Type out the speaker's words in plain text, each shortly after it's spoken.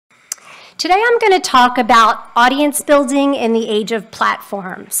Today I'm going to talk about audience building in the age of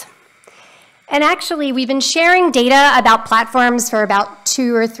platforms. And actually, we've been sharing data about platforms for about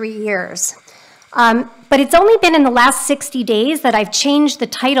 2 or 3 years. But it's only been in the last 60 days that I've changed the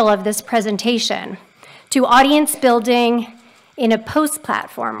title of this presentation to Audience Building in a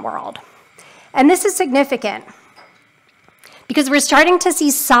Post-Platform World. And this is significant because we're starting to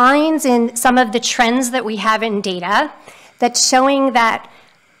see signs in some of the trends that we have in data that's showing that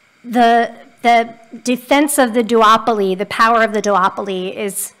the defense of the duopoly, the power of the duopoly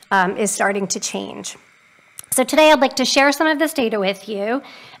is starting to change. So today I'd like to share some of this data with you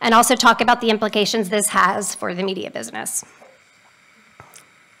and also talk about the implications this has for the media business.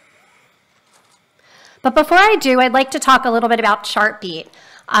 But before I do, I'd like to talk a little bit about Chartbeat.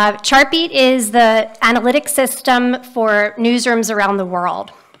 Chartbeat is the analytics system for newsrooms around the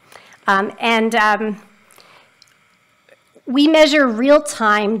world. We measure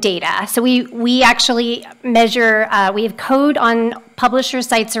real-time data. So we actually measure, we have code on publisher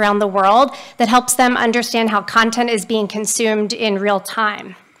sites around the world that helps them understand how content is being consumed in real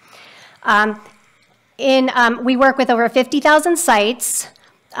time. We work with over 50,000 sites,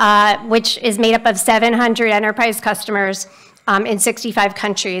 which is made up of 700 enterprise customers in 65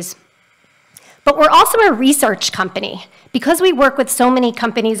 countries. But we're also a research company. Because we work with so many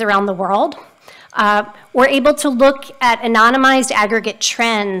companies around the world, we're able to look at anonymized aggregate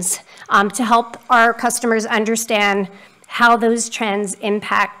trends to help our customers understand how those trends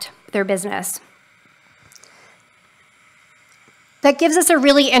impact their business. That gives us a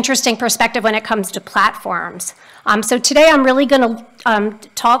really interesting perspective when it comes to platforms. So today I'm really going to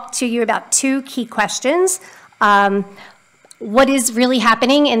talk to you about 2 key questions. What is really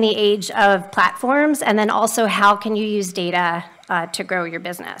happening in the age of platforms, and then also how can you use data to grow your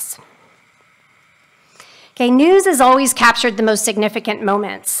business? Okay, news has always captured the most significant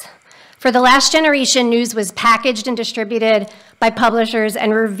moments. For the last generation, news was packaged and distributed by publishers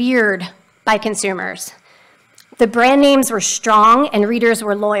and revered by consumers. The brand names were strong and readers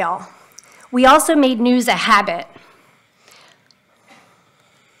were loyal. We also made news a habit.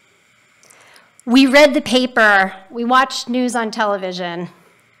 We read the paper, we watched news on television,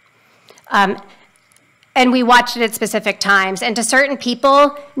 and we watched it at specific times. And to certain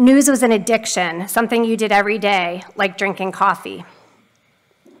people, news was an addiction, something you did every day, like drinking coffee.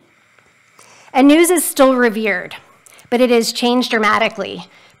 And news is still revered, but it has changed dramatically,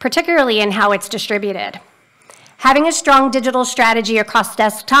 particularly in how it's distributed. Having a strong digital strategy across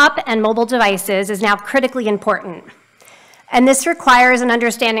desktop and mobile devices is now critically important. And this requires an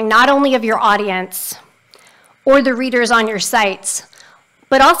understanding not only of your audience or the readers on your sites,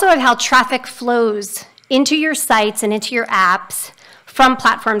 but also of how traffic flows into your sites and into your apps from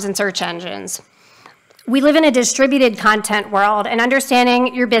platforms and search engines. We live in a distributed content world, and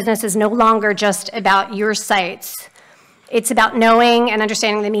understanding your business is no longer just about your sites. It's about knowing and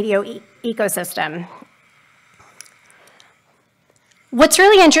understanding the media ecosystem. What's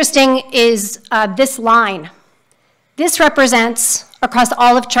really interesting is this line. This represents, across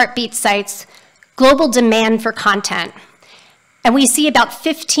all of Chartbeat's sites, global demand for content. And we see about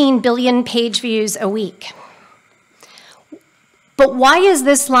 15 billion page views a week. But why is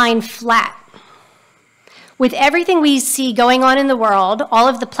this line flat? With everything we see going on in the world, all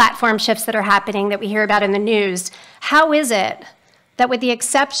of the platform shifts that are happening that we hear about in the news, how is it that with the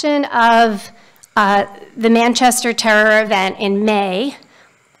exception of the Manchester terror event in May,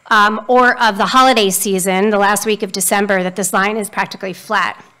 or of the holiday season, the last week of December, that this line is practically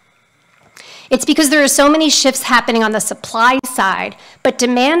flat? It's because there are so many shifts happening on the supply side, but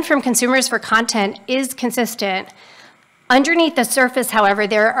demand from consumers for content is consistent. Underneath the surface, however,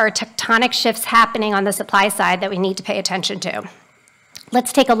 there are tectonic shifts happening on the supply side that we need to pay attention to.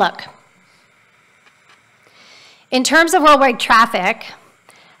 Let's take a look. In terms of worldwide traffic,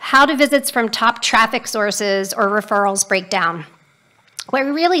 how do visits from top traffic sources or referrals break down? What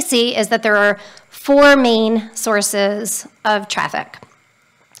we really see is that there are 4 main sources of traffic.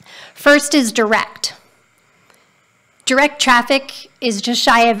 First is direct. Direct traffic is just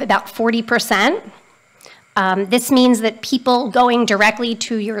shy of about 40%. This means that people going directly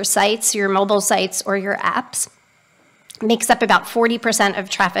to your sites, your mobile sites, or your apps makes up about 40% of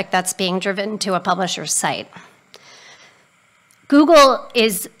traffic that's being driven to a publisher's site. Google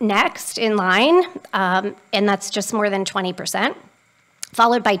is next in line, and that's just more than 20%,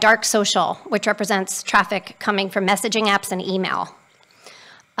 followed by dark social, which represents traffic coming from messaging apps and email.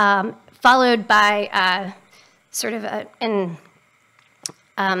 Followed by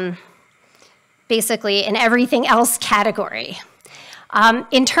basically an everything else category.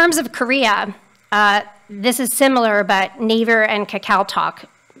 In terms of Korea, this is similar, but Naver and KakaoTalk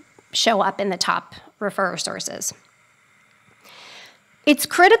show up in the top referrer sources. It's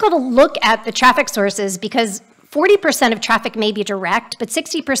critical to look at the traffic sources because 40% of traffic may be direct, but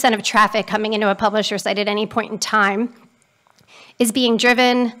 60% of traffic coming into a publisher site at any point in time is being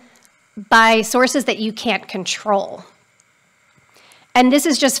driven by sources that you can't control. And this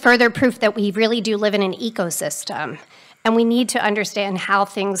is just further proof that we really do live in an ecosystem, and we need to understand how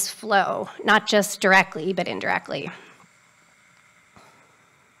things flow, not just directly, but indirectly.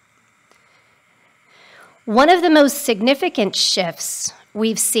 One of the most significant shifts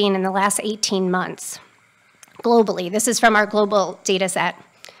we've seen in the last 18 months globally, this is from our global data set,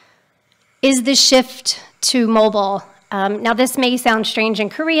 is the shift to mobile. Now this may sound strange in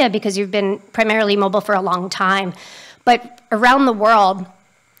Korea because you've been primarily mobile for a long time, but around the world,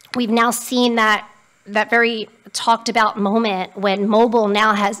 we've now seen that very talked about moment when mobile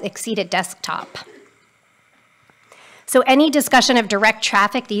now has exceeded desktop. So any discussion of direct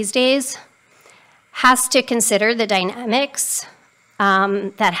traffic these days has to consider the dynamics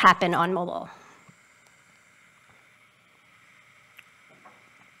that happen on mobile.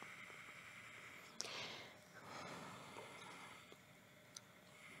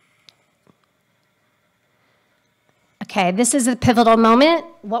 Okay, this is a pivotal moment.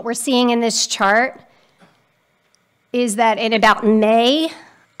 What we're seeing in this chart is that in about May,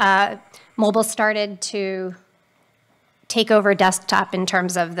 mobile started to take over desktop in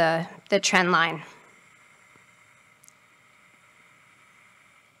terms of the trend line.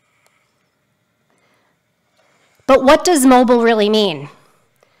 But what does mobile really mean?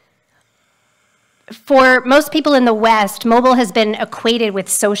 For most people in the West, mobile has been equated with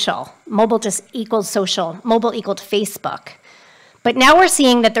social. Mobile just equals social. Mobile equaled Facebook. But now we're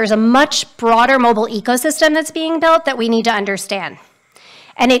seeing that there's a much broader mobile ecosystem that's being built that we need to understand.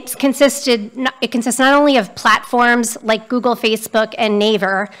 And it consists not only of platforms like Google, Facebook, and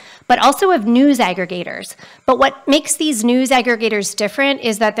Naver, but also of news aggregators. But what makes these news aggregators different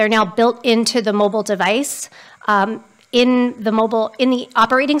is that they're now built into the mobile device, in the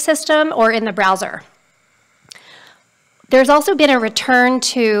operating system or in the browser. There's also been a return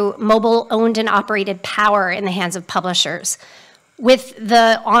to mobile owned and operated power in the hands of publishers with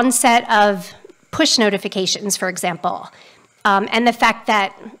the onset of push notifications, for example, and the fact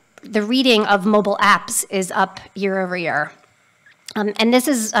that the reading of mobile apps is up year over year. And this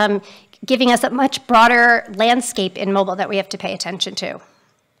is giving us a much broader landscape in mobile that we have to pay attention to.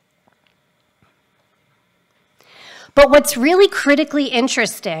 But what's really critically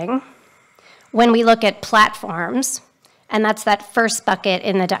interesting when we look at platforms, and that's that first bucket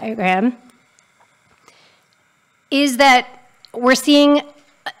in the diagram, is that we're seeing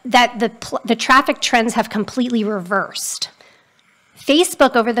that the traffic trends have completely reversed.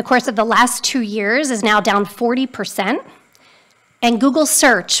 Facebook, over the course of the last 2 years, is now down 40%, and Google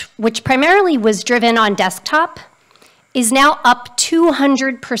Search, which primarily was driven on desktop, is now up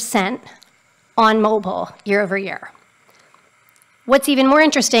 200% on mobile year over year. What's even more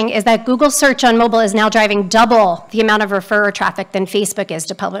interesting is that Google Search on mobile is now driving double the amount of referrer traffic than Facebook is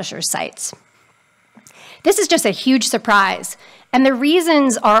to publishers' sites. This is just a huge surprise, and the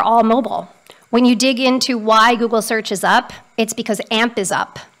reasons are all mobile. When you dig into why Google Search is up, it's because AMP is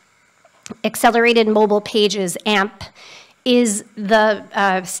up. Accelerated Mobile Pages, AMP, is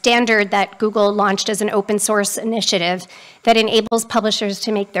the standard that Google launched as an open source initiative that enables publishers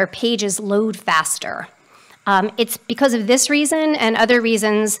to make their pages load faster. It's because of this reason and other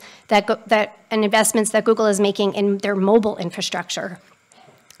reasons and investments that Google is making in their mobile infrastructure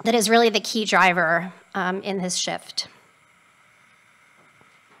that is really the key driver in this shift.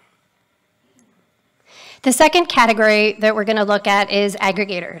 The second category that we're going to look at is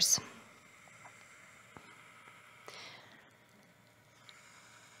aggregators.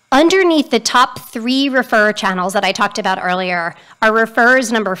 Underneath the top 3 referrer channels that I talked about earlier are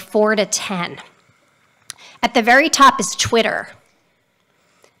referrers number 4 to 10. At the very top is Twitter.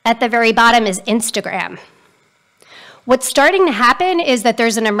 At the very bottom is Instagram. What's starting to happen is that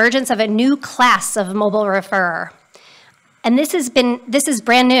there's an emergence of a new class of mobile referrer. And this is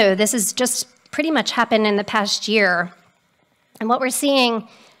brand new. This has just pretty much happened in the past year. And what we're seeing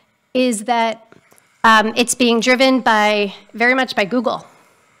is that it's being driven very much by Google.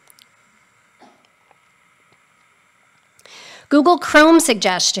 Google Chrome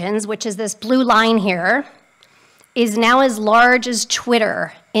suggestions, which is this blue line here, is now as large as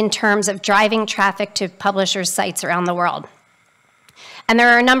Twitter in terms of driving traffic to publishers' sites around the world. And there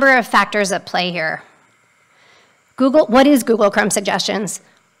are a number of factors at play here. What is Google Chrome suggestions?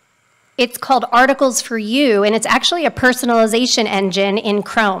 It's called Articles for You, and it's actually a personalization engine in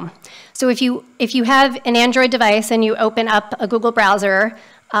Chrome. So if you have an Android device and you open up a Google browser,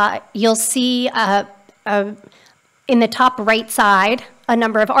 you'll see in the top right side a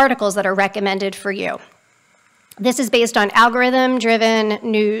number of articles that are recommended for you. This is based on algorithm-driven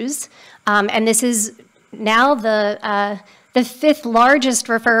news, and this is now the 5th largest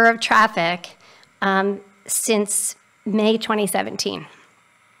referrer of traffic since May 2017.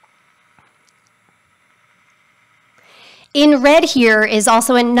 In red here is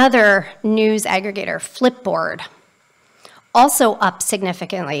also another news aggregator, Flipboard, also up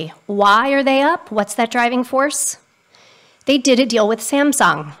significantly. Why are they up? What's that driving force? They did a deal with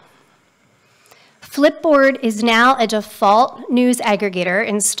Samsung. Flipboard is now a default news aggregator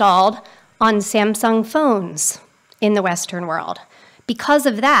installed on Samsung phones in the Western world. Because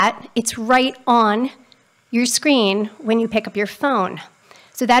of that, it's right on your screen when you pick up your phone.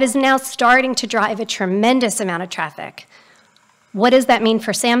 So that is now starting to drive a tremendous amount of traffic. What does that mean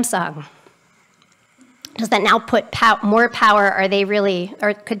for Samsung? Does that now put more power? Are they really,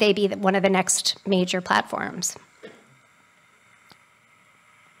 or could they be one of the next major platforms?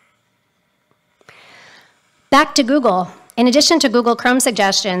 Back to Google. In addition to Google Chrome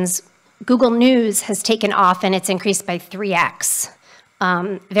suggestions, Google News has taken off and it's increased by 3x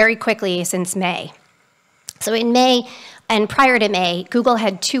very quickly since May. So in May, and prior to May, Google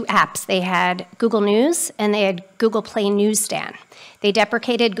had 2 apps. They had Google News and they had Google Play Newsstand. They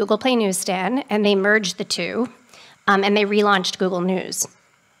deprecated Google Play Newsstand and they merged the two and they relaunched Google News.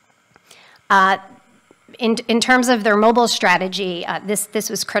 In terms of their mobile strategy, this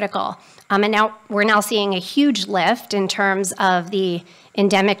was critical. And now we're now seeing a huge lift in terms of the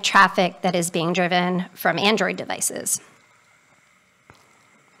endemic traffic that is being driven from Android devices.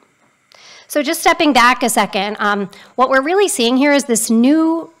 So just stepping back a second, what we're really seeing here is this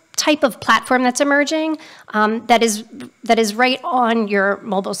new type of platform that's emerging that is right on your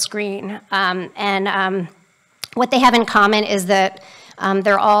mobile screen. What they have in common is that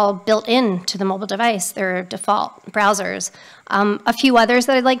they're all built into the mobile device. They're default browsers. A few others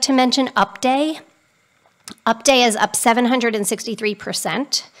that I'd like to mention, Upday. Upday is up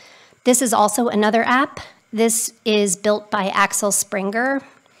 763%. This is also another app. This is built by Axel Springer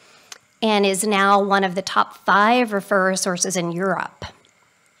and is now one of the top 5 referrer sources in Europe.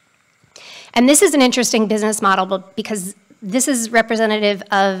 And this is an interesting business model because this is representative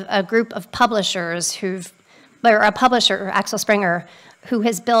of a group of publishers or a publisher, Axel Springer, who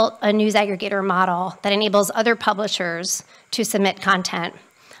has built a news aggregator model that enables other publishers to submit content.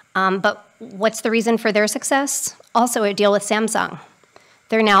 But what's the reason for their success? Also a deal with Samsung.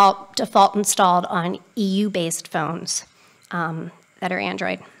 They're now default installed on EU-based phones that are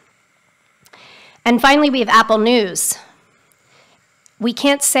Android. And finally, we have Apple News. We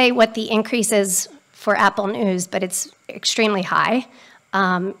can't say what the increase is for Apple News, but it's extremely high,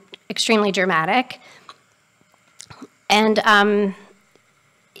 extremely dramatic. And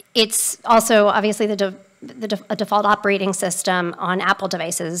it's also obviously a default operating system on Apple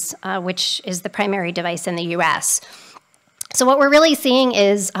devices, which is the primary device in the US. So what we're really seeing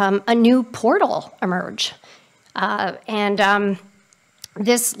is a new portal emerge.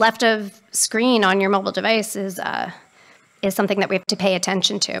 This left of screen on your mobile device is something that we have to pay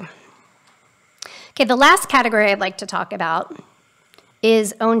attention to. Okay, the last category I'd like to talk about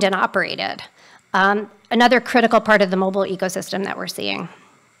is owned and operated. Another critical part of the mobile ecosystem that we're seeing.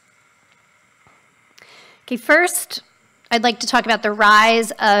 Okay, first, I'd like to talk about the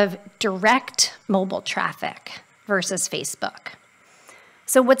rise of direct mobile traffic versus Facebook.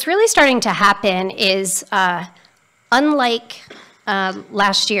 So what's really starting to happen is, unlike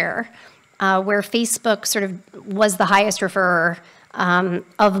last year, where Facebook sort of was the highest referrer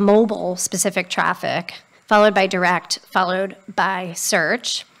of mobile-specific traffic, followed by direct, followed by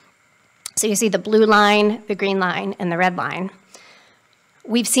search. So you see the blue line, the green line, and the red line.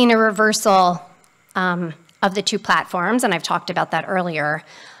 We've seen a reversal of the 2 platforms, and I've talked about that earlier.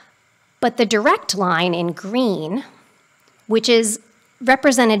 But the direct line in green, which is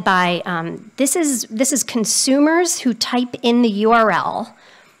represented by, this is consumers who type in the URL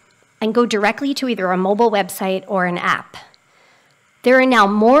and go directly to either a mobile website or an app. There are now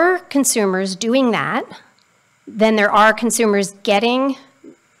more consumers doing that than there are consumers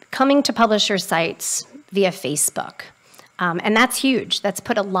coming to publisher sites via Facebook. And that's huge. That's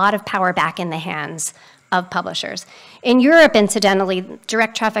put a lot of power back in the hands of publishers. In Europe, incidentally,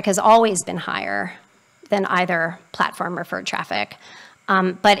 direct traffic has always been higher than either platform referred traffic.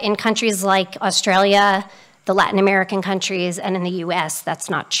 But in countries like Australia, the Latin American countries, and in the US, that's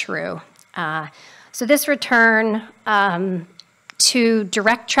not true. So this return to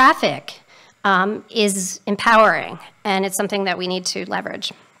direct traffic is empowering, and it's something that we need to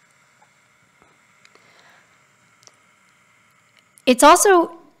leverage. It's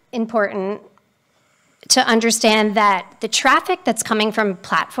also important to understand that the traffic that's coming from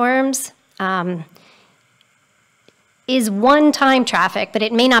platforms is one-time traffic, but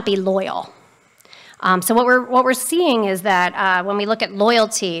it may not be loyal. So what we're seeing is that when we look at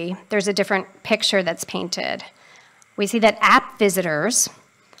loyalty, there's a different picture that's painted. We see that app visitors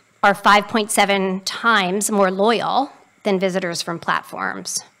are 5.7 times more loyal than visitors from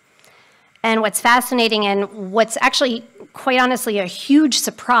platforms. And what's fascinating and what's actually, quite honestly, a huge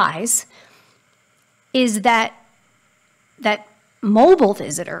surprise is that mobile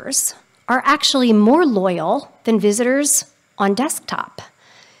visitors are actually more loyal than visitors on desktop.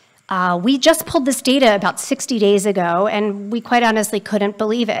 We just pulled this data about 60 days ago, and we quite honestly couldn't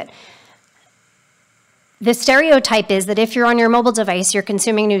believe it. The stereotype is that if you're on your mobile device, you're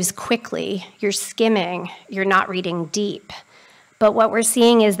consuming news quickly, you're skimming, you're not reading deep. But what we're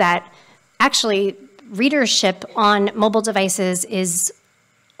seeing is that actually readership on mobile devices is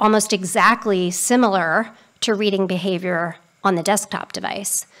almost exactly similar to reading behavior on the desktop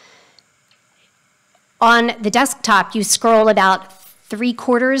device. On the desktop, you scroll about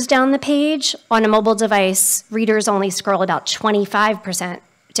 3/4 down the page. On a mobile device, readers only scroll about 25%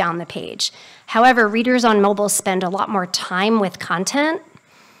 down the page. However, readers on mobile spend a lot more time with content,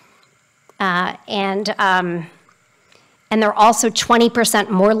 and they're also 20%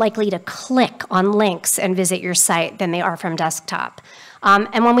 more likely to click on links and visit your site than they are from desktop.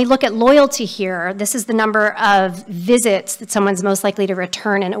 And when we look at loyalty here, this is the number of visits that someone's most likely to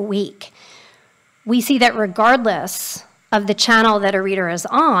return in a week. We see that regardless of the channel that a reader is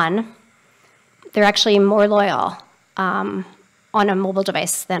on, they're actually more loyal on a mobile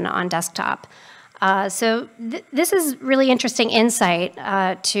device than on desktop. So this is really interesting insight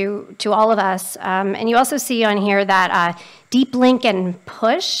to all of us. And you also see on here that deep link and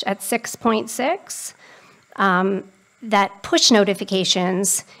push at 6.6, that push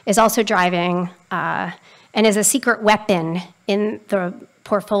notifications is also driving and is a secret weapon in the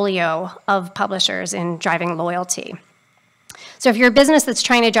portfolio of publishers in driving loyalty. So if you're a business that's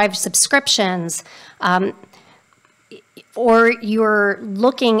trying to drive subscriptions, or you're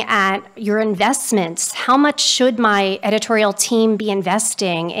looking at your investments, how much should my editorial team be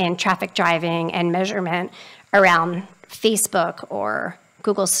investing in traffic driving and measurement around Facebook or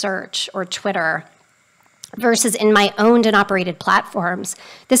Google Search or Twitter versus in my owned and operated platforms?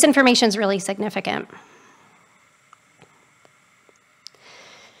 This information is really significant.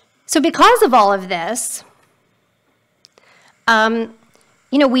 So because of all of this,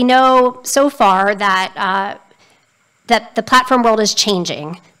 we know so far that that the platform world is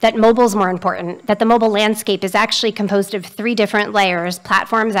changing, that mobile's more important, that the mobile landscape is actually composed of 3 different layers: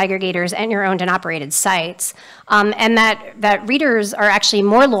 platforms, aggregators, and your owned and operated sites, and that readers are actually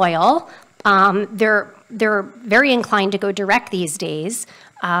more loyal. They're very inclined to go direct these days.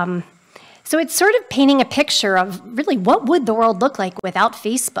 So it's sort of painting a picture of really what would the world look like without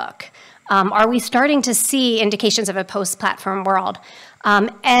Facebook? Are we starting to see indications of a post-platform world?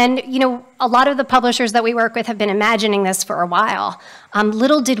 And a lot of the publishers that we work with have been imagining this for a while.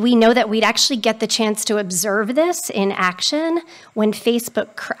 Little did we know that we'd actually get the chance to observe this in action when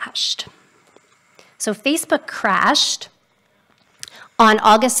Facebook crashed. So Facebook crashed on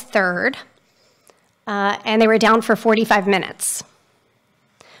August 3rd, and they were down for 45 minutes.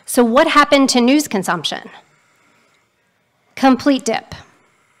 So what happened to news consumption? Complete dip.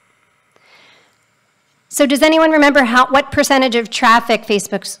 So does anyone remember what percentage of traffic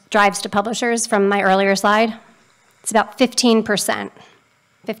Facebook drives to publishers from my earlier slide? It's about 15%.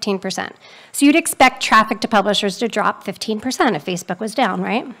 15%. So you'd expect traffic to publishers to drop 15% if Facebook was down,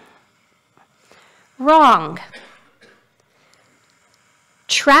 right? Wrong.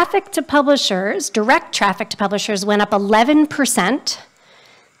 Traffic to publishers, direct traffic to publishers, went up 11%,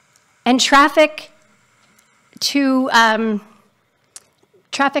 and traffic to apps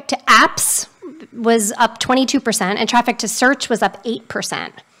was up 22%, and traffic to search was up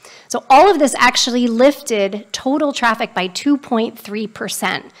 8%. So all of this actually lifted total traffic by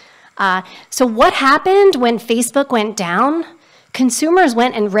 2.3%. So what happened when Facebook went down? Consumers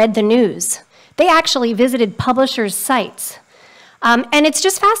went and read the news. They actually visited publishers' sites. And it's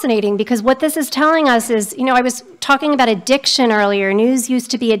just fascinating because what this is telling us is, I was talking about addiction earlier. News used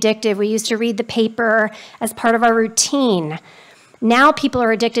to be addictive. We used to read the paper as part of our routine. Now people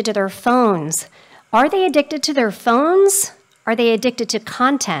are addicted to their phones. Are they addicted to their phones? Are they addicted to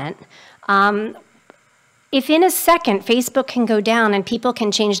content? If in a second Facebook can go down and people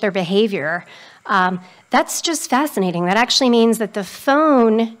can change their behavior, that's just fascinating. That actually means that the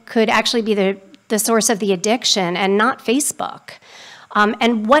phone could actually be the source of the addiction and not Facebook.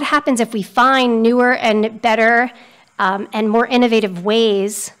 And what happens if we find newer and better and more innovative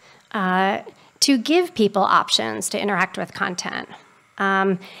ways to give people options to interact with content.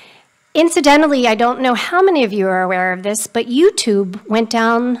 Incidentally, I don't know how many of you are aware of this, but YouTube went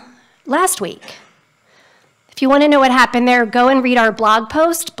down last week. If you want to know what happened there, go and read our blog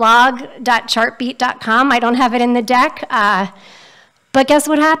post, blog.chartbeat.com. I don't have it in the deck, but guess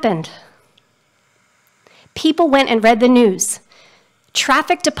what happened? People went and read the news.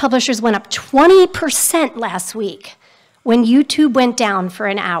 Traffic to publishers went up 20% last week when YouTube went down for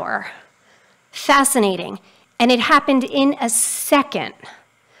an hour. Fascinating. And it happened in a second.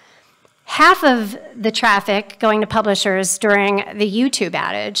 Half of the traffic going to publishers during the YouTube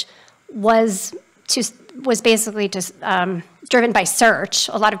outage was basically just driven by search.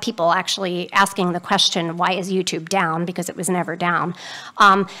 A lot of people actually asking the question, why is YouTube down? Because it was never down.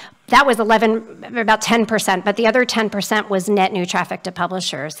 That was about 10%, but the other 10% was net new traffic to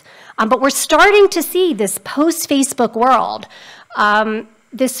publishers. But we're starting to see this post-Facebook world,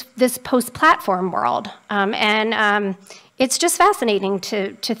 this post-platform world. It's just fascinating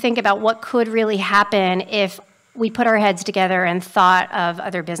to think about what could really happen if we put our heads together and thought of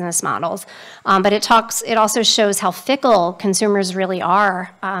other business models. But it also shows how fickle consumers really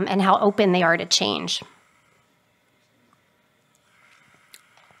are and how open they are to change.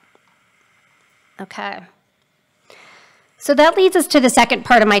 Okay. So that leads us to the second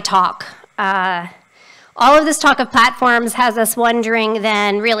part of my talk. All of this talk of platforms has us wondering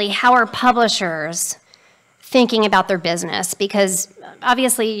then really how are publishers thinking about their business? Because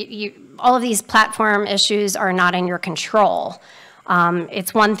obviously all of these platform issues are not in your control.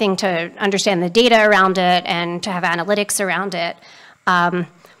 It's one thing to understand the data around it and to have analytics around it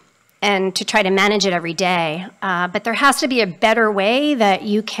and to try to manage it every day. But there has to be a better way that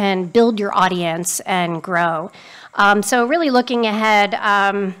you can build your audience and grow. So really looking ahead,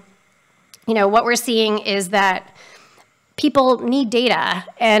 what we're seeing is that people need data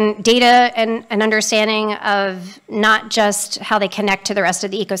and an understanding of not just how they connect to the rest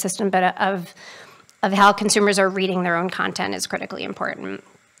of the ecosystem, but of how consumers are reading their own content is critically important.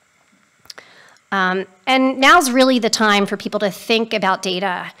 And now's really the time for people to think about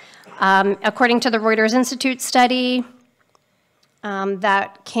data. According to the Reuters Institute study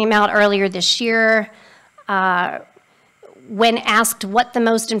that came out earlier this year, when asked what the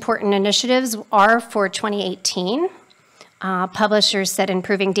most important initiatives are for 2018, publishers said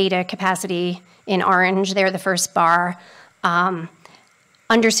improving data capacity in orange, they're the first bar,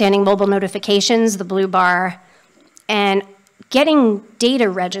 understanding mobile notifications, the blue bar, and getting data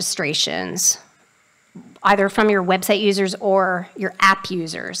registrations, either from your website users or your app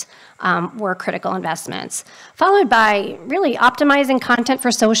users, were critical investments, followed by really optimizing content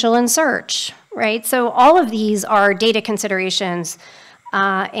for social and search, right? So all of these are data considerations,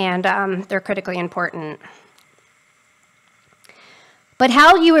 and they're critically important. But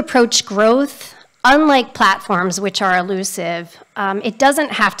how you approach growth, unlike platforms which are elusive, it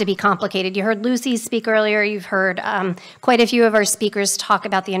doesn't have to be complicated. You heard Lucy speak earlier. You've heard quite a few of our speakers talk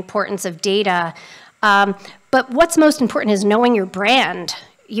about the importance of data. But what's most important is knowing your brand.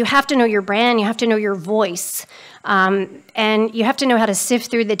 You have to know your brand. You have to know your voice. And you have to know how to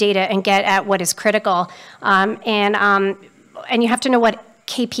sift through the data and get at what is critical. And you have to know what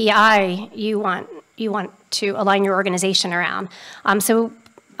KPI you want to align your organization around. So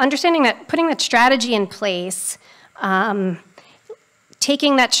understanding that, putting that strategy in place,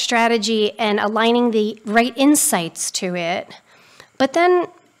 taking that strategy and aligning the right insights to it, but then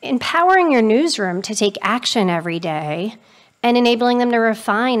empowering your newsroom to take action every day and enabling them to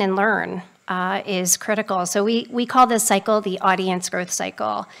refine and learn is critical. So we call this cycle the audience growth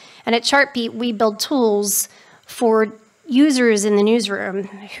cycle. And at Chartbeat, we build tools for users in the newsroom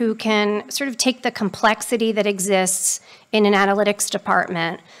who can sort of take the complexity that exists in an analytics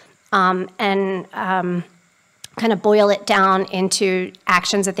department and kind of boil it down into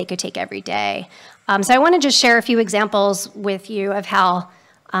actions that they could take every day. So I want to just share a few examples with you of how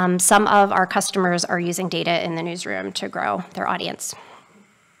some of our customers are using data in the newsroom to grow their audience.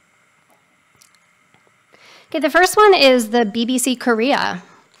 Okay, the first one is the BBC Korea.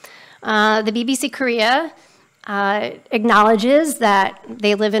 The BBC Korea acknowledges that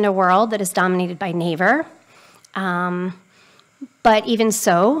they live in a world that is dominated by Naver. But even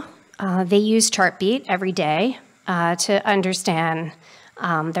so, they use Chartbeat every day to understand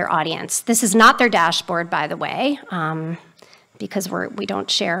their audience. This is not their dashboard, by the way, because we don't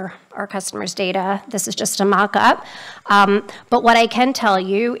share our customers' data. This is just a mock-up. But what I can tell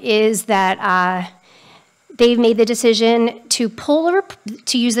you is that they've made the decision to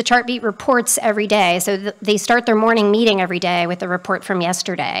use the Chartbeat reports every day. So they start their morning meeting every day with a report from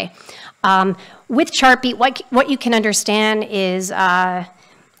yesterday. With Chartbeat, what you can understand is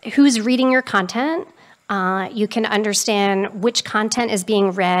who's reading your content. You can understand which content is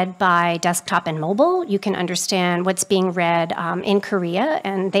being read by desktop and mobile. You can understand what's being read in Korea,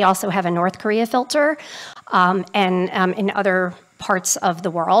 and they also have a North Korea filter, and in other parts of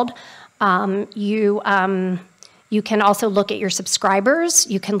the world. You can also look at your subscribers.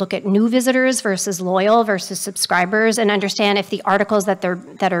 You can look at new visitors versus loyal versus subscribers and understand if the articles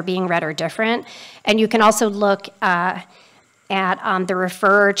that are being read are different. And you can also look at the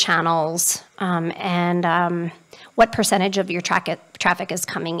refer channels and what percentage of your traffic is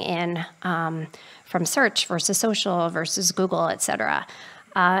coming in from search versus social versus Google, et cetera.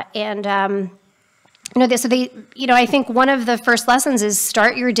 I think one of the first lessons is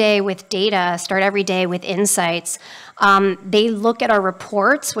start your day with data, start every day with insights. They look at our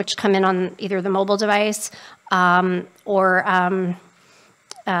reports, which come in on either the mobile device or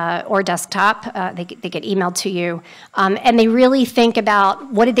desktop. They get emailed to you. And they really think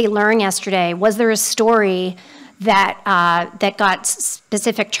about, what did they learn yesterday? Was there a story that got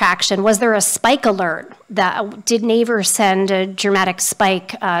specific traction? Was there a spike alert? Did Naver send a dramatic spike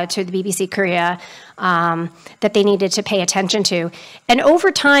to the BBC Korea that they needed to pay attention to? And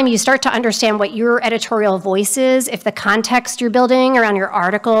over time, you start to understand what your editorial voice is, if the context you're building around your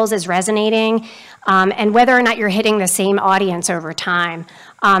articles is resonating, and whether or not you're hitting the same audience over time.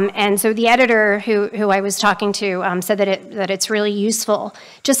 And so the editor who I was talking to said that it's really useful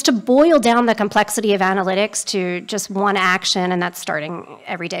just to boil down the complexity of analytics to just one action, and that's starting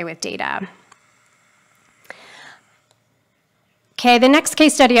every day with data. Okay, the next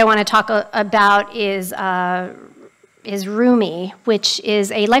case study I want to talk about is Rumi, which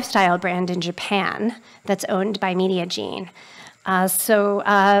is a lifestyle brand in Japan that's owned by MediaGene.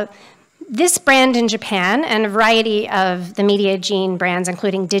 This brand in Japan and a variety of the MediaGene brands,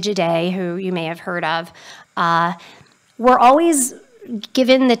 including Digiday, who you may have heard of, were always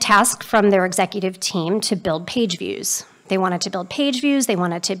given the task from their executive team to build page views. They wanted to build page views. They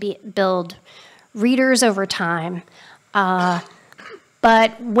wanted to build readers over time.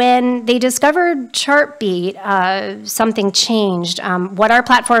 But when they discovered Chartbeat, something changed. What our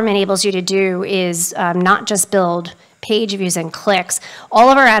platform enables you to do is not just build page views and clicks. All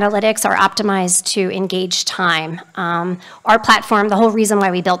of our analytics are optimized to engage time. Our platform, the whole reason why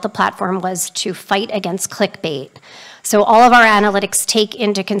we built the platform was to fight against clickbait. So all of our analytics take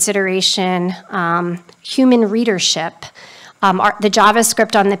into consideration human readership. The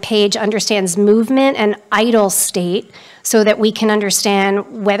JavaScript on the page understands movement and idle state so that we can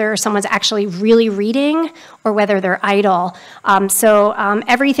understand whether someone's actually really reading or whether they're idle.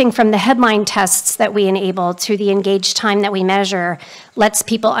 Everything from the headline tests that we enable to the engaged time that we measure lets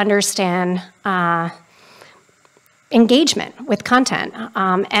people understand engagement with content,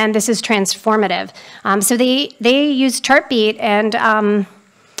 and this is transformative. So they used Chartbeat, and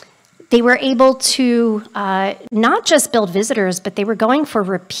they were able to not just build visitors, but they were going for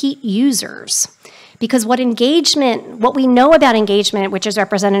repeat users. Because what we know about engagement, which is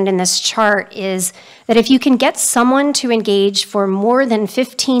represented in this chart, is that if you can get someone to engage for more than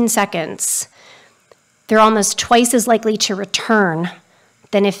 15 seconds, they're almost twice as likely to return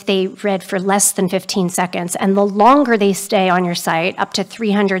than if they read for less than 15 seconds. And the longer they stay on your site, up to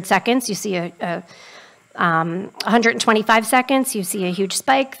 300 seconds, you see 125 seconds, you see a huge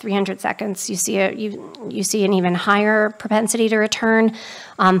spike. 300 seconds, you see an even higher propensity to return.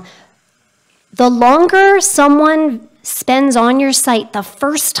 The longer someone spends on your site the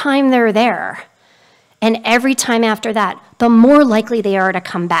first time they're there, and every time after that, the more likely they are to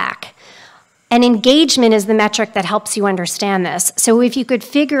come back. And engagement is the metric that helps you understand this. So if you could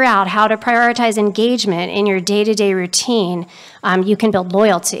figure out how to prioritize engagement in your day-to-day routine, you can build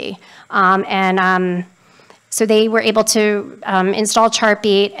loyalty. So they were able to install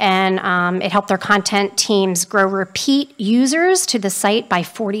Chartbeat, and it helped their content teams grow repeat users to the site by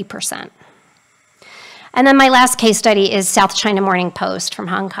 40%. And then my last case study is South China Morning Post from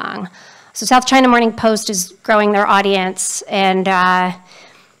Hong Kong. So South China Morning Post is growing their audience, and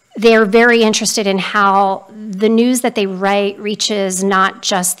they're very interested in how the news that they write reaches not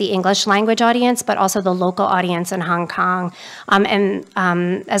just the English language audience, but also the local audience in Hong Kong,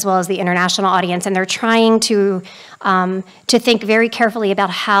 as well as the international audience. And they're trying to think very carefully about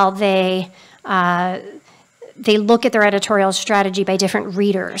how they look at their editorial strategy by different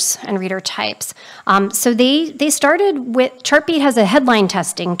readers and reader types. So they started with, Chartbeat has a headline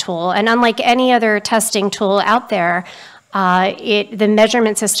testing tool, and unlike any other testing tool out there, the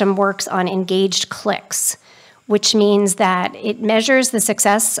measurement system works on engaged clicks, which means that it measures the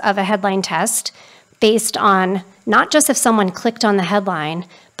success of a headline test based on not just if someone clicked on the headline,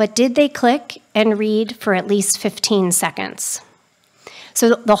 but did they click and read for at least 15 seconds.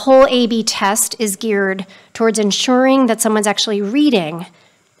 So the whole A/B test is geared towards ensuring that someone's actually reading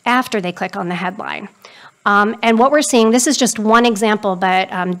after they click on the headline. And what we're seeing, this is just one example, but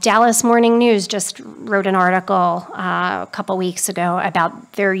Dallas Morning News just wrote an article a couple weeks ago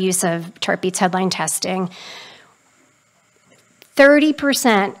about their use of Chartbeat's headline testing.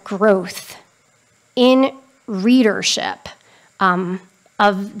 30% growth in readership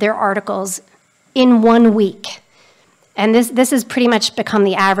of their articles in 1 week. And this has pretty much become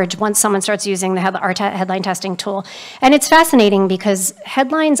the average once someone starts using our headline testing tool. And it's fascinating because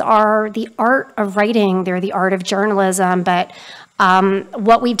headlines are the art of writing. They're the art of journalism. But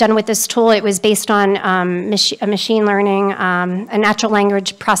what we've done with this tool, it was based on a machine learning, a natural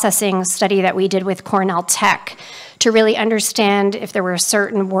language processing study that we did with Cornell Tech to really understand if there were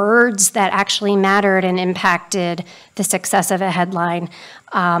certain words that actually mattered and impacted the success of a headline.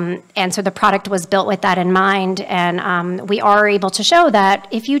 And so the product was built with that in mind. And we are able to show that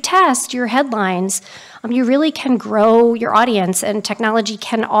if you test your headlines, you really can grow your audience, and technology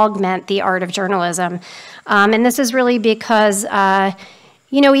can augment the art of journalism. And this is really because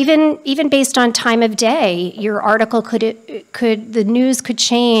even based on time of day, your article the news could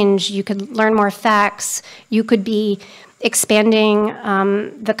change. You could learn more facts. You could be expanding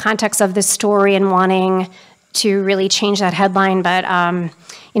the context of the story and wanting to really change that headline. But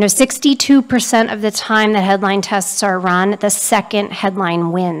 62% of the time that headline tests are run, the second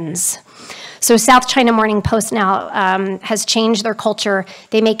headline wins. So South China Morning Post now has changed their culture.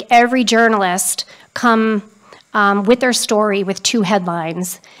 They make every journalist come with their story with 2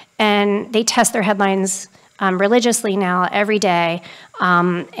 headlines, and they test their headlines religiously now every day,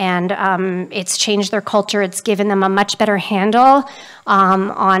 and it's changed their culture. It's given them a much better handle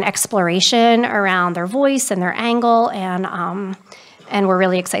on exploration around their voice and their angle, and we're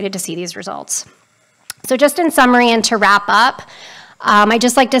really excited to see these results. So just in summary and to wrap up, I'd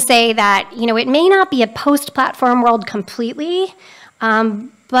just like to say that it may not be a post-platform world completely,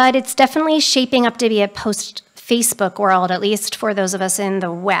 but it's definitely shaping up to be a post-Facebook world, at least for those of us in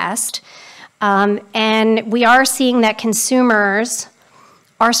the West. And we are seeing that consumers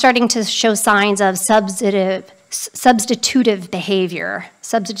are starting to show signs of substitutive behavior.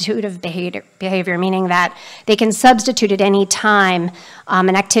 Substitutive behavior, meaning that they can substitute at any time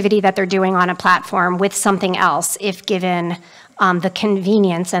an activity that they're doing on a platform with something else if given the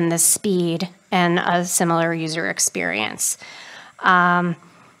convenience and the speed and a similar user experience.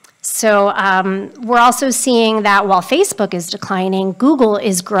 So we're also seeing that while Facebook is declining, Google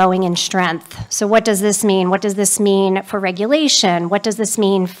is growing in strength. So what does this mean? What does this mean for regulation? What does this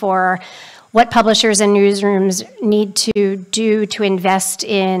mean for what publishers and newsrooms need to do to invest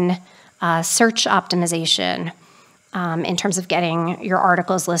in search optimization in terms of getting your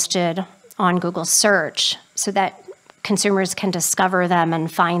articles listed on Google search so that consumers can discover them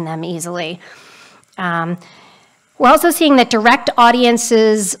and find them easily? We're also seeing that direct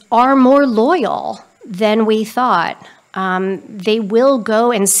audiences are more loyal than we thought. They will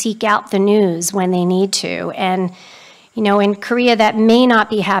go and seek out the news when they need to. And, in Korea, that may not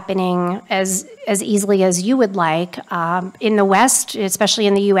be happening as easily as you would like. In the West, especially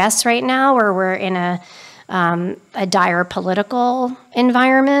in the US right now, where we're in a dire political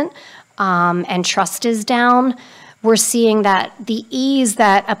environment and trust is down, we're seeing that the ease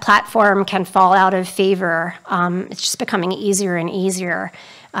that a platform can fall out of favor, it's just becoming easier and easier.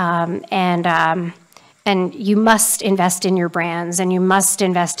 And you must invest in your brands, and you must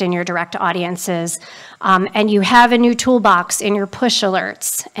invest in your direct audiences. And you have a new toolbox in your push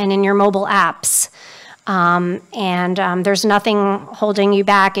alerts and in your mobile apps. There's nothing holding you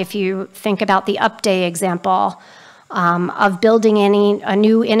back if you think about the Upday example of building a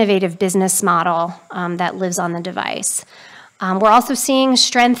new innovative business model that lives on the device. We're also seeing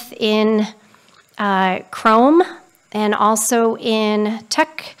strength in Chrome and also in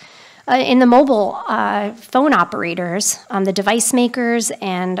tech, in the mobile phone operators, the device makers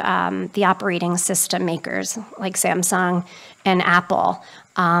and the operating system makers like Samsung and Apple.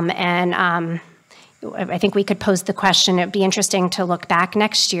 I think we could pose the question, it'd be interesting to look back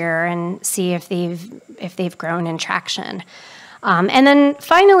next year and see if they've grown in traction. And then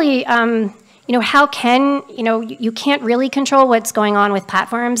finally, how can, you can't really control what's going on with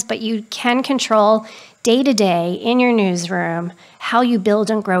platforms, but you can control day to day in your newsroom how you build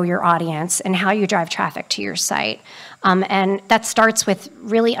and grow your audience and how you drive traffic to your site. And that starts with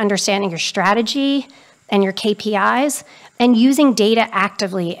really understanding your strategy and your KPIs and using data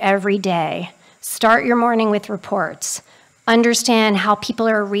actively every day. Start your morning with reports. Understand how people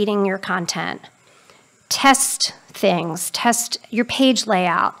are reading your content. Test things. Test your page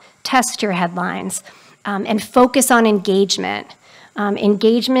layout. Test your headlines. And focus on engagement.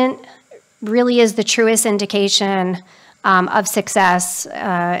 Engagement really is the truest indication of success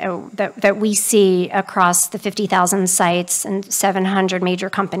that we see across the 50,000 sites and 700 major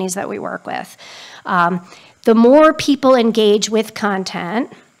companies that we work with. The more people engage with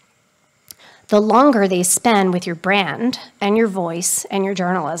content, the longer they spend with your brand and your voice and your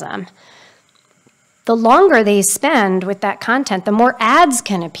journalism. The longer they spend with that content, the more ads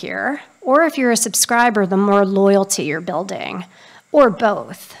can appear, or if you're a subscriber, the more loyalty you're building, or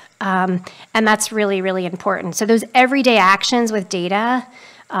both. And that's really, really important. So those everyday actions with data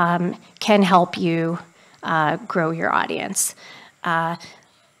can help you grow your audience.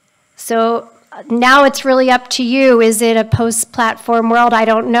 So now it's really up to you. Is it a post-platform world? I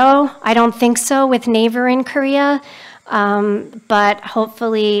don't know. I don't think so with Naver in Korea. But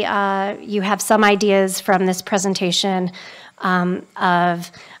hopefully you have some ideas from this presentation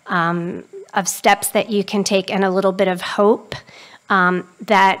of steps that you can take and a little bit of hope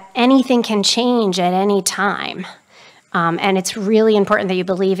that anything can change at any time. And it's really important that you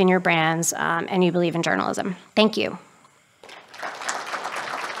believe in your brands and you believe in journalism. Thank you.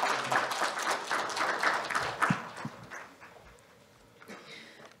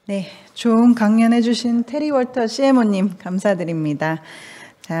 네, 좋은 강연해 주신 테리 월터 CMO님 감사드립니다.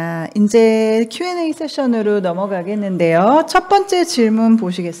 자, 이제 Q&A 세션으로 넘어가겠는데요. 첫 번째 질문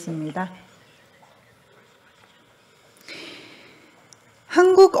보시겠습니다.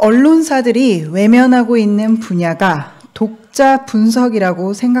 한국 언론사들이 외면하고 있는 분야가 독자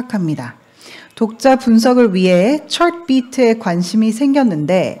분석이라고 생각합니다. 독자 분석을 위해 Chartbeat에 관심이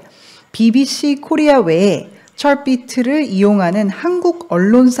생겼는데 BBC 코리아 외에 Chartbeat를 이용하는 한국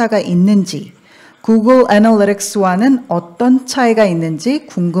언론사가 있는지, 구글 애널리틱스와는 어떤 차이가 있는지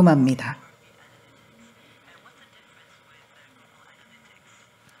궁금합니다.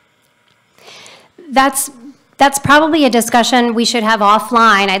 That's probably a discussion we should have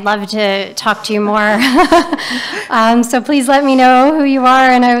offline. I'd love to talk to you more. So please let me know who you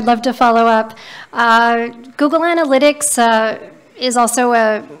are, and I would love to follow up. Google Analytics is also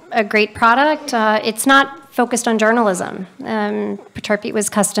a great product. It's not focused on journalism. Chartbeat was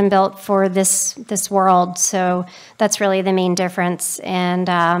custom built for this world, so that's really the main difference. And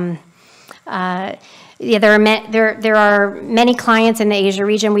yeah, there are many clients in the Asia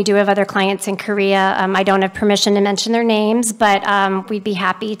region. We do have other clients in Korea. I don't have permission to mention their names, but we'd be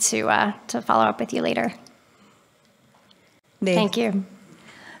happy to follow up with you later. 네. Thank you.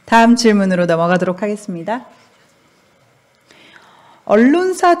 다음 질문으로 넘어가도록 하겠습니다.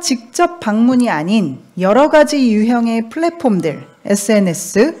 언론사 직접 방문이 아닌 여러 가지 유형의 플랫폼들,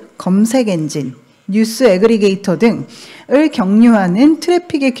 SNS, 검색 엔진, 뉴스 애그리게이터 등을 경유하는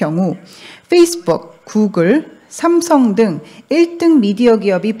트래픽의 경우 페이스북, 구글, 삼성 등 1등 미디어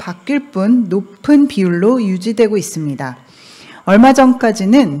기업이 바뀔 뿐 높은 비율로 유지되고 있습니다. 얼마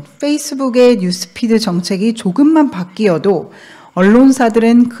전까지는 페이스북의 뉴스피드 정책이 조금만 바뀌어도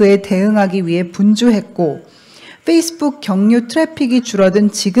언론사들은 그에 대응하기 위해 분주했고 페이스북 경유 트래픽이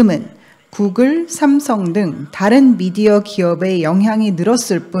줄어든 지금은 구글, 삼성 등 다른 미디어 기업의 영향이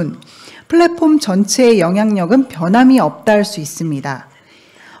늘었을 뿐 플랫폼 전체의 영향력은 변함이 없다 할 수 있습니다.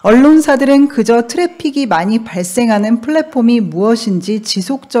 언론사들은 그저 트래픽이 많이 발생하는 플랫폼이 무엇인지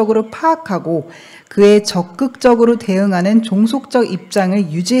지속적으로 파악하고 그에 적극적으로 대응하는 종속적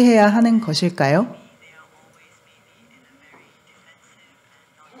입장을 유지해야 하는 것일까요?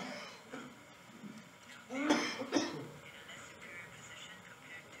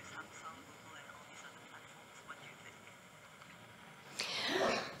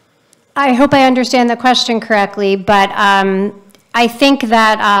 I hope I understand the question correctly, but I think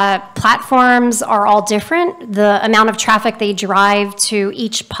that platforms are all different. The amount of traffic they drive to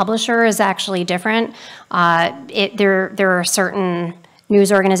each publisher is actually different. There are certain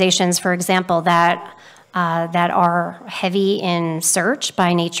news organizations, for example, that are heavy in search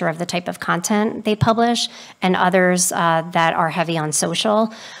by nature of the type of content they publish, and others that are heavy on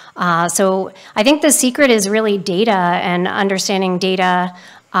social. So I think the secret is really data and understanding data.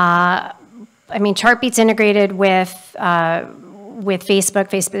 I mean, Chartbeat's integrated with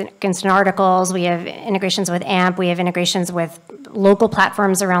Facebook Instant Articles. We have integrations with AMP. We have integrations with local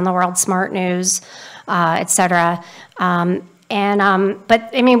platforms around the world, Smart News, et cetera. But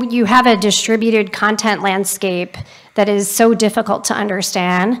I mean, you have a distributed content landscape that is so difficult to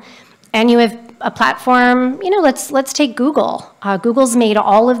understand, and you have a platform. You know, let's take Google. Google's made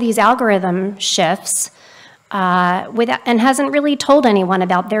all of these algorithm shifts. And hasn't really told anyone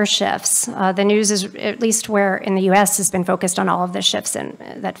about their shifts. The news is, at least where in the US, has been focused on all of the shifts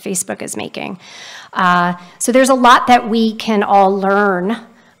that Facebook is making. So there's a lot that we can all learn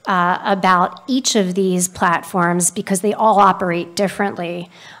about each of these platforms because they all operate differently.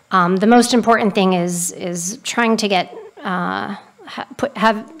 The most important thing is trying to get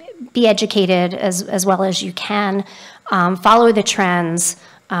be educated as well as you can, follow the trends,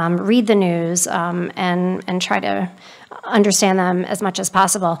 read the news, and try to understand them as much as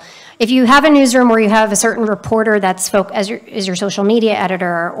possible. If you have a newsroom where you have a certain reporter that's is your social media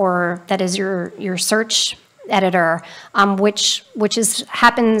editor, or that is your search editor, which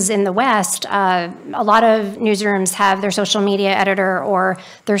happens in the West, a lot of newsrooms have their social media editor or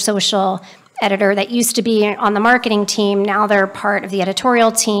their social editor that used to be on the marketing team. Now they're part of the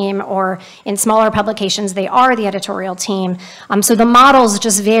editorial team, or in smaller publications, they are the editorial team. So the models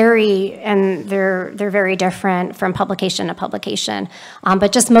just vary, and they're very different from publication to publication.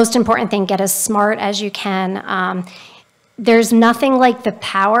 But just most important thing, get as smart as you can. There's nothing like the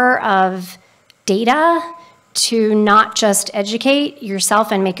power of data to not just educate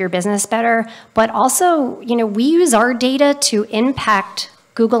yourself and make your business better, but also, we use our data to impact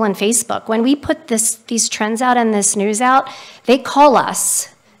Google and Facebook. When we put these trends out and this news out, they call us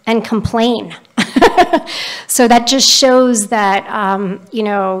and complain. So that just shows that,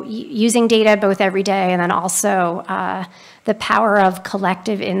 using data both every day and then also the power of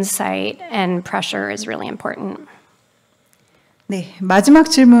collective insight and pressure is really important. 네, 마지막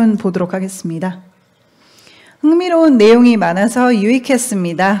질문 보도록 하겠습니다. 흥미로운 내용이 많아서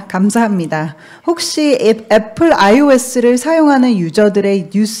유익했습니다. 감사합니다. 혹시 애플 iOS를 사용하는 유저들의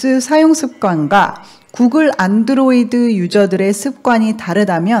뉴스 사용 습관과 구글 안드로이드 유저들의 습관이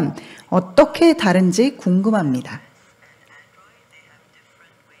다르다면 어떻게 다른지 궁금합니다.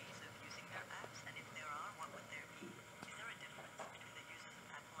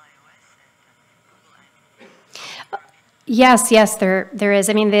 Yes, there is.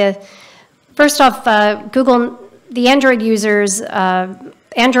 I mean, first off, Google, the Android users,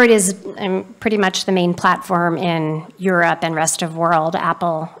 Android is pretty much the main platform in Europe and rest of world,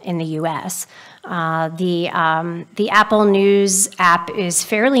 Apple in the US. The Apple News app is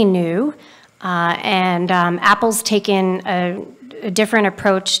fairly new, and Apple's taken a different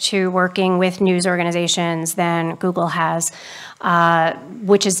approach to working with news organizations than Google has,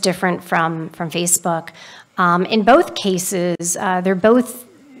 which is different from Facebook. In both cases, they're both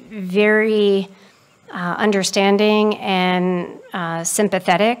very understanding and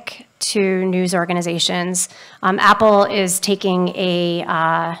sympathetic to news organizations. Apple is taking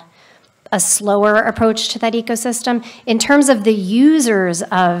a slower approach to that ecosystem. In terms of the users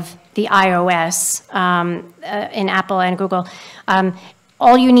of the iOS in Apple and Google,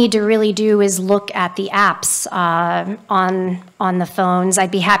 all you need to really do is look at the apps on the phones.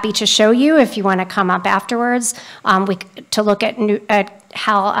 I'd be happy to show you if you want to come up afterwards to look at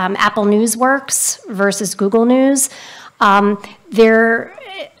how Apple News works versus Google News.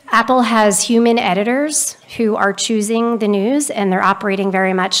 Apple has human editors who are choosing the news, and they're operating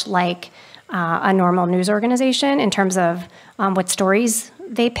very much like a normal news organization in terms of what stories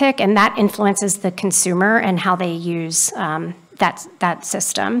they pick, and that influences the consumer and how they use that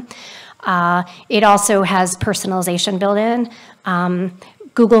system. It also has personalization built in.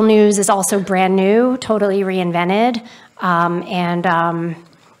 Google News is also brand new, totally reinvented, and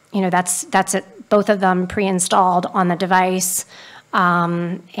that's it. Both of them pre-installed on the device,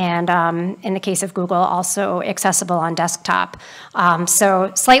 and in the case of Google, also accessible on desktop.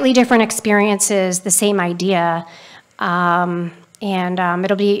 So slightly different experiences, the same idea, and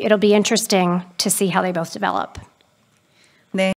it'll be interesting to see how they both develop.